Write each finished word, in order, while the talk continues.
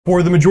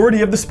For the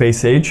majority of the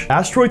space age,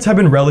 asteroids have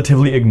been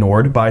relatively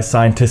ignored by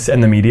scientists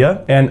and the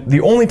media, and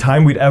the only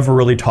time we'd ever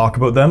really talk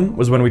about them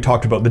was when we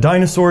talked about the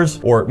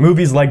dinosaurs or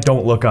movies like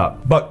Don't Look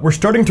Up. But we're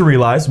starting to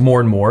realize more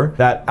and more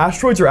that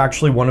asteroids are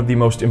actually one of the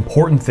most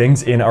important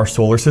things in our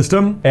solar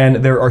system, and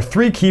there are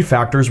three key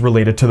factors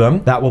related to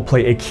them that will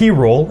play a key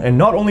role in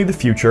not only the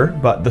future,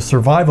 but the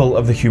survival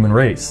of the human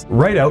race.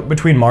 Right out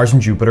between Mars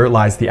and Jupiter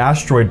lies the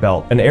asteroid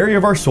belt, an area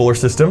of our solar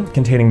system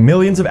containing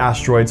millions of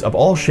asteroids of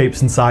all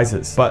shapes and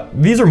sizes. But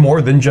these are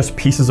more than just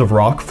pieces of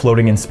rock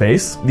floating in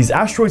space. These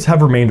asteroids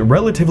have remained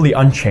relatively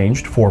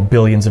unchanged for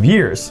billions of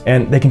years,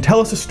 and they can tell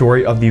us a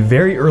story of the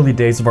very early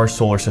days of our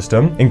solar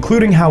system,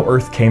 including how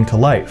Earth came to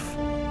life.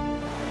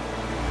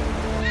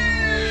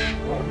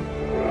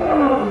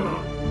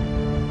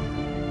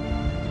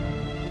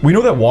 We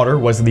know that water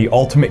was the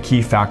ultimate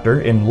key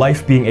factor in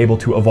life being able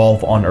to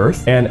evolve on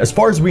Earth, and as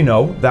far as we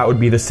know, that would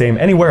be the same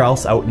anywhere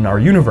else out in our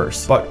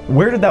universe. But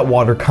where did that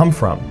water come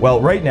from? Well,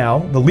 right now,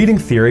 the leading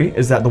theory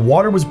is that the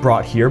water was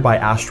brought here by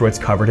asteroids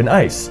covered in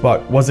ice.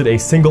 But was it a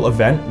single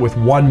event with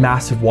one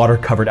massive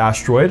water-covered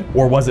asteroid,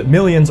 or was it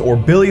millions or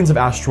billions of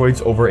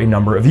asteroids over a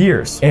number of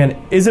years? And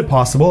is it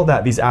possible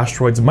that these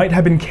asteroids might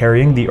have been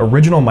carrying the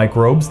original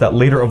microbes that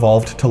later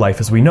evolved to life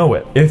as we know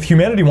it? If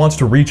humanity wants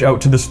to reach out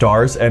to the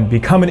stars and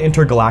become an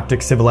intergalactic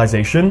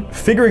civilization,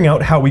 figuring out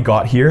how we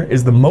got here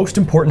is the most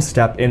important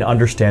step in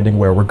understanding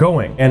where we're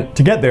going. And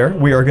to get there,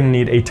 we are going to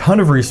need a ton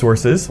of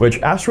resources,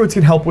 which asteroids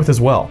can help with as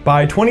well.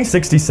 By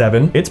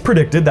 2067, it's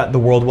predicted that the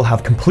world will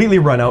have completely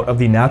run out of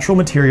the natural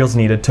materials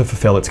needed to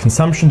fulfill its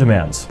consumption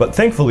demands. But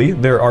thankfully,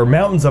 there are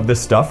mountains of this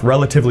stuff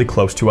relatively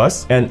close to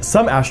us, and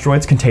some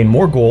asteroids contain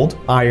more gold,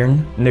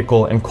 iron,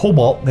 nickel, and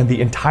cobalt than the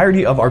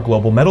entirety of our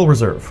global metal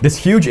reserve. This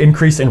huge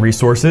increase in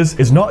resources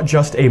is not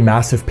just a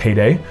massive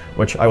payday,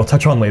 which I will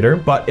touch on later,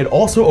 but it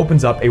also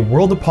opens up a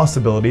world of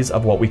possibilities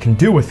of what we can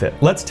do with it.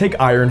 Let's take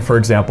iron, for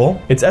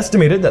example. It's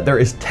estimated that there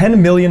is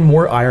 10 million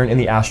more iron in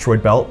the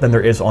asteroid belt than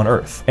there is on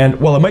Earth. And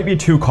while it might be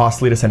too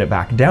costly to send it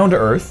back down to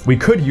Earth, we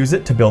could use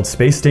it to build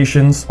space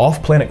stations,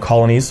 off-planet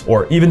colonies,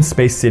 or even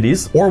space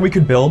cities, or we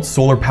could build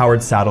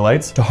solar-powered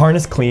satellites to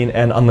harness clean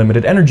and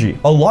unlimited energy.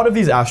 A lot of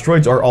these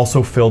asteroids are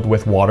also filled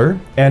with water,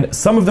 and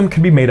some of them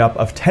can be made up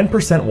of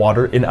 10%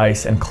 water in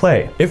ice and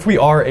clay. If we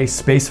are a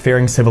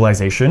spacefaring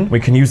civilization, we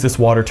can use this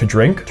water to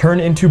drink,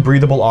 turn into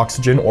breathable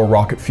oxygen or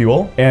rocket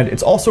fuel, and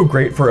it's also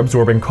great for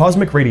absorbing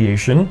cosmic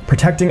radiation,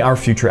 protecting our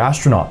future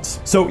astronauts.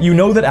 So you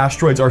know that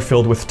asteroids are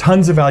filled with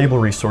tons of valuable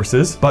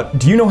resources, but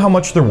do you know how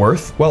much they're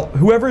worth? Well,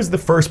 whoever is the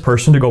first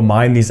person to go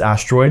mine these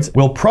asteroids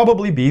will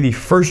probably be the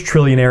first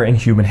trillionaire in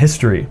human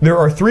history. There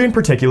are three in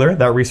particular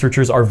that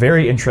researchers are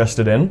very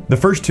interested in. The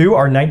first two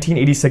are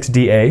 1986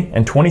 DA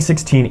and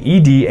 2016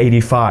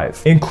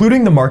 ED85.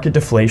 Including the market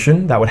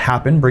deflation that would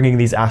happen bringing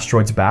these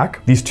asteroids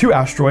back, these two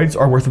asteroids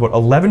are worth about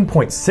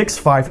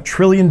 $11.65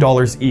 trillion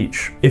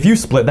each. If you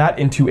split that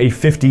into a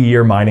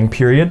 50-year mining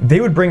period, they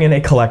would bring in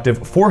a collective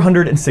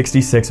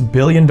 $466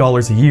 billion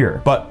a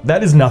year. But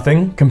that is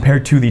nothing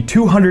compared to the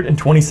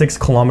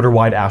 226-kilometer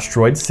wide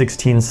asteroid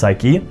 16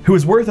 Psyche, who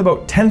is worth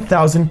about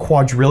 10,000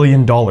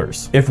 quadrillion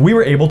dollars. If we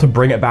were able to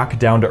bring it back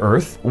down to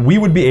Earth, we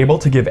would be able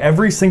to give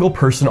every single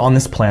person on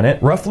this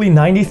planet roughly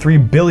 93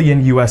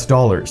 billion US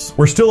dollars.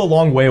 We're still a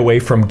long way away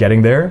from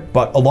getting there,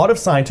 but a lot of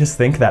scientists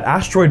think that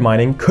asteroid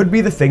mining could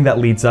be the thing that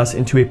leads us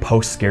into a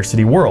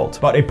post-scarcity world.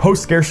 But a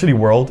post-scarcity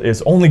world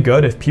is only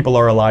good if people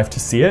are alive to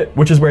see it,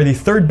 which is where the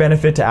third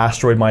benefit to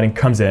asteroid mining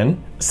comes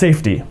in: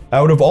 safety.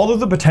 Out of all of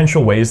the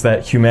potential ways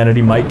that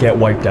humanity might get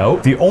wiped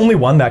out, the only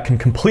one that can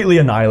completely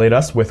annihilate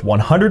us with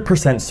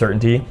 100%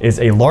 certainty is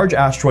a large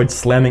asteroid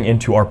slamming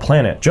into our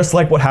planet, just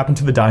like what happened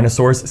to the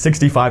dinosaurs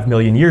 65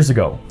 million years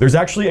ago. There's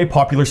actually a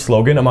popular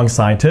slogan among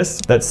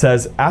scientists that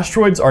says,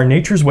 "Asteroids are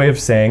nature's way of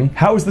saying,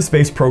 how is the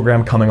space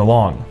program coming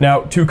along?"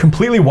 Now, to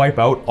completely wipe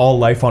out all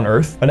life on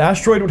Earth, an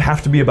asteroid would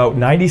have to be about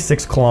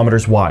 96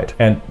 kilometers wide,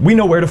 and we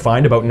know where to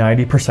find about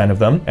 90% of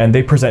them, and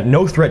they present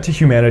no threat to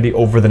humanity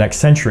over the next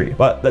century.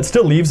 But that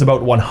still leaves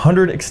about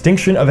 100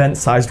 extinction event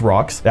sized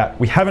rocks that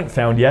we haven't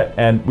found yet,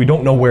 and we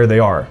don't know where they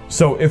are.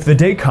 So if the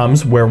day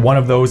comes where one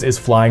of those is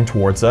flying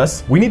towards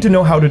us, we need to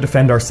know how to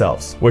defend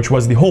ourselves, which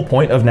was the whole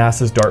point of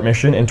NASA's DART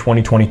mission in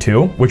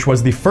 2022, which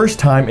was the first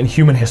time in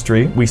human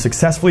history we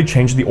successfully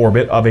changed the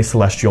orbit of a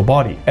celestial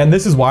body. And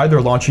this is why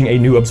they're launching a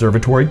new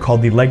observatory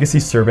called the Legacy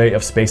Survey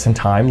of Space and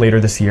Time later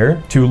this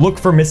year to look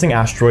for missing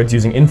asteroids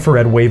using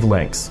infrared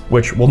wavelengths,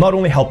 which will not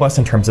only help us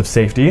in terms of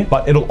safety,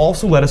 but it'll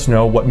also let us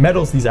know what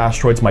metals these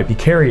asteroids might be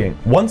carrying.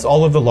 Once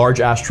all of the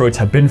large asteroids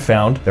have been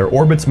found, their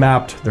orbits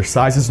mapped, their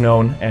sizes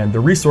known, and the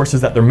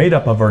resources that they're made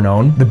up of are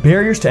known, the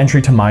barriers to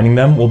entry to mining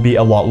them will be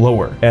a lot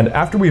lower. And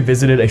after we've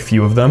visited a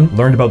few of them,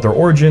 learned about their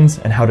origins,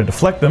 and how to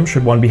deflect them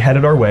should one be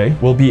headed our way,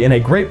 we'll be in a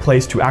great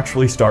place to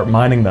actually start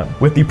mining them.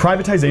 With the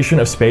privatization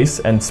of space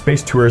and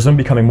space tourism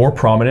becoming more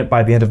prominent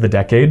by the end of the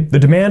decade, the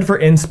demand for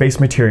in-space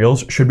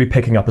materials should be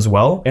picking up as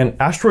well, and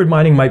asteroid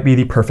mining might be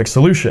the perfect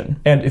solution.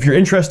 And if you're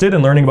interested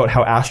in learning about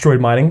how asteroid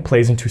mining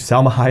plays into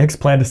Salma Hayek's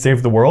plan to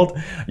save the world,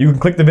 you can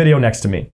click the video next to me.